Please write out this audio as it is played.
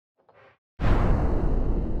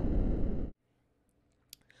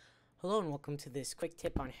Hello and welcome to this quick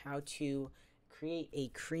tip on how to create a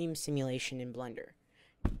cream simulation in Blender.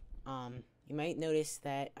 You might notice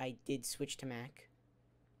that I did switch to Mac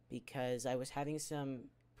because I was having some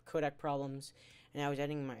codec problems and I was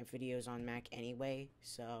editing my videos on Mac anyway,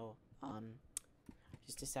 so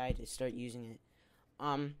just decided to start using it.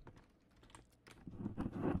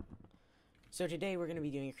 So today we're going to be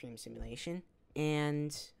doing a cream simulation,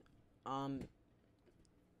 and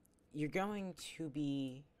you're going to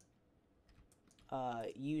be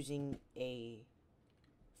using a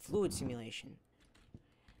fluid simulation,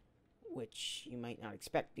 which you might not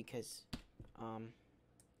expect because, there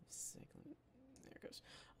it goes.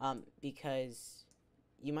 Because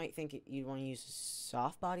you might think you'd want to use a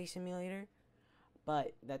soft body simulator,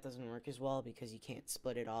 but that doesn't work as well because you can't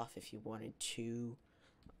split it off if you wanted to,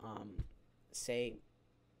 say,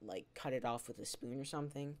 like cut it off with a spoon or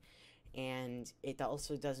something, and it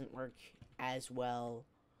also doesn't work as well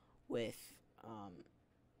with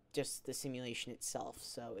just the simulation itself,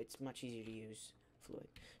 so it's much easier to use fluid.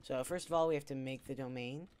 So first of all, we have to make the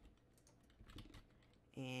domain,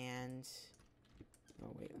 and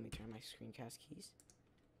oh wait, let me turn my screencast keys.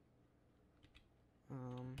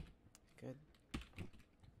 Good.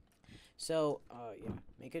 So yeah,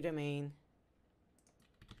 make a domain,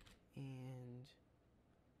 and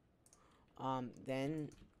then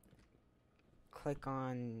click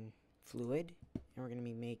on fluid, and we're going to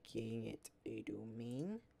be making it a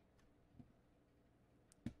domain,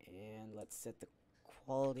 and let's set the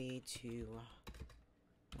quality to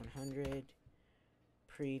 100,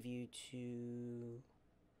 preview to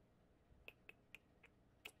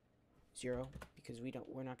 0 because we're not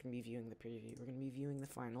going to be viewing the preview, we're going to be viewing the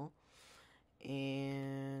final.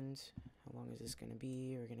 And how long is this going to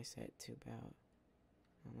be? We're going to set it to about,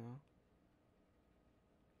 I don't know,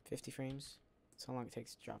 50 frames. That's how long it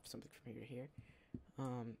takes to drop something from here to here.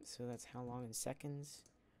 So that's how long in seconds.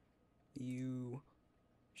 You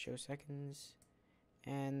show seconds,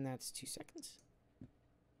 and that's 2 seconds.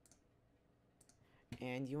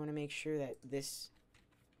 And you want to make sure that this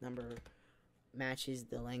number matches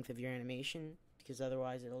the length of your animation, because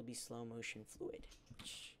otherwise it'll be slow motion fluid,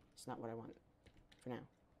 which is not what I want for now.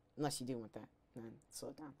 Unless you do want that, then slow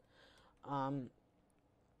it down.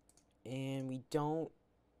 And we don't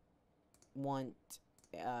want,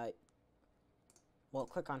 well,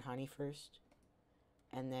 click on honey first,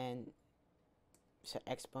 and then set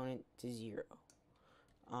exponent to 0,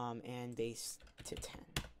 and base to 10.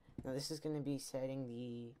 Now this is going to be setting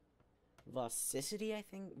the velocity, I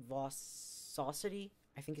think, velocity,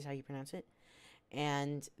 I think is how you pronounce it,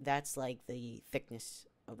 and that's like the thickness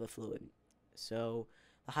of the fluid. So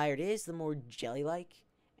the higher it is, the more jelly-like,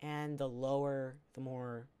 and the lower, the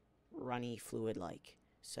more runny fluid-like.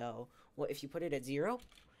 So, well, if you put it at 0,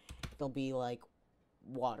 it'll be like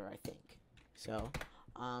water, I think. So,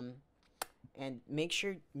 and make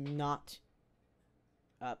sure not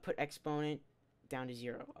put exponent down to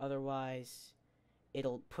 0. Otherwise,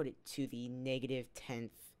 it'll put it to the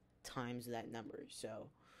 -10th times that number.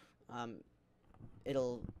 So,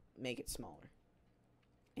 it'll make it smaller.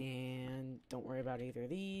 And don't worry about either of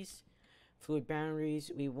these. Fluid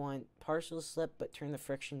boundaries, we want partial slip, but turn the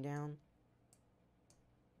friction down.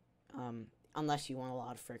 Unless you want a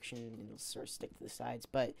lot of friction, it'll sort of stick to the sides.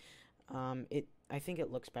 But I think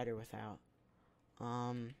it looks better without.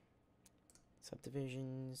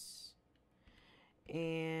 Subdivisions,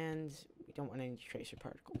 and we don't want any tracer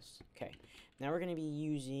particles. Okay, now we're going to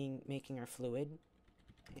be making our fluid,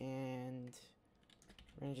 and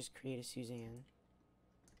we're going to just create a Suzanne,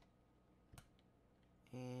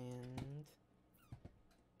 and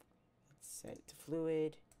let's set it to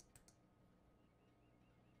fluid,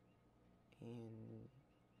 and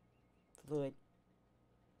fluid,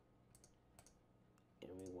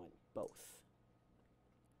 and we want both.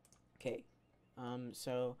 Okay,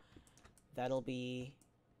 so that'll be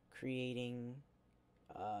creating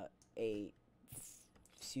a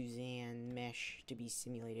Suzanne mesh to be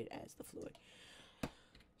simulated as the fluid.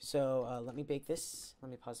 So let me bake this. Let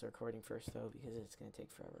me pause the recording first, though, because it's going to take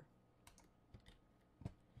forever.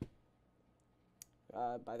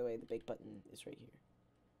 By the way, the bake button is right here.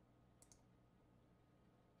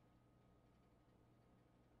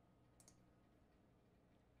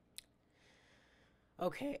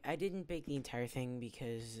 Okay, I didn't bake the entire thing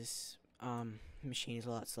because this machine is a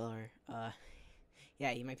lot slower.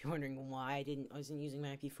 Yeah, you might be wondering why I wasn't using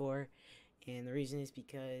Mac before, and the reason is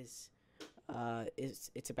because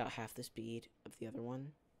it's about half the speed of the other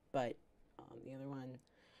one, but the other one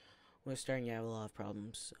was starting to have a lot of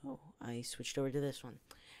problems, so I switched over to this one.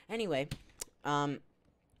 Anyway, here,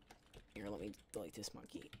 let me delete this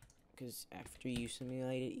monkey. because after you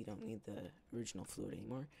simulate it, you don't need the original fluid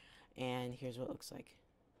anymore. And here's what it looks like.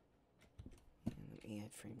 And let me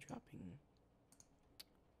add frame dropping.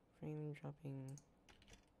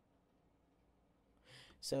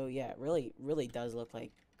 So yeah, it really does look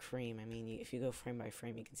like cream. I mean, if you go frame by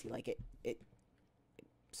frame, you can see like it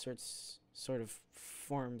sort of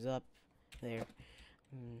forms up there.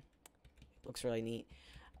 Looks really neat.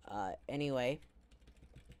 Anyway,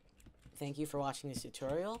 thank you for watching this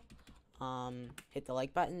tutorial. Hit the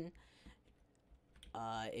like button.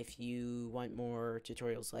 If you want more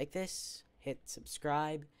tutorials like this, hit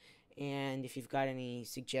subscribe. And if you've got any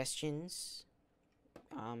suggestions,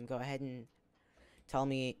 go ahead and tell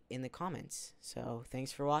me in the comments. So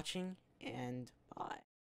thanks for watching, and bye.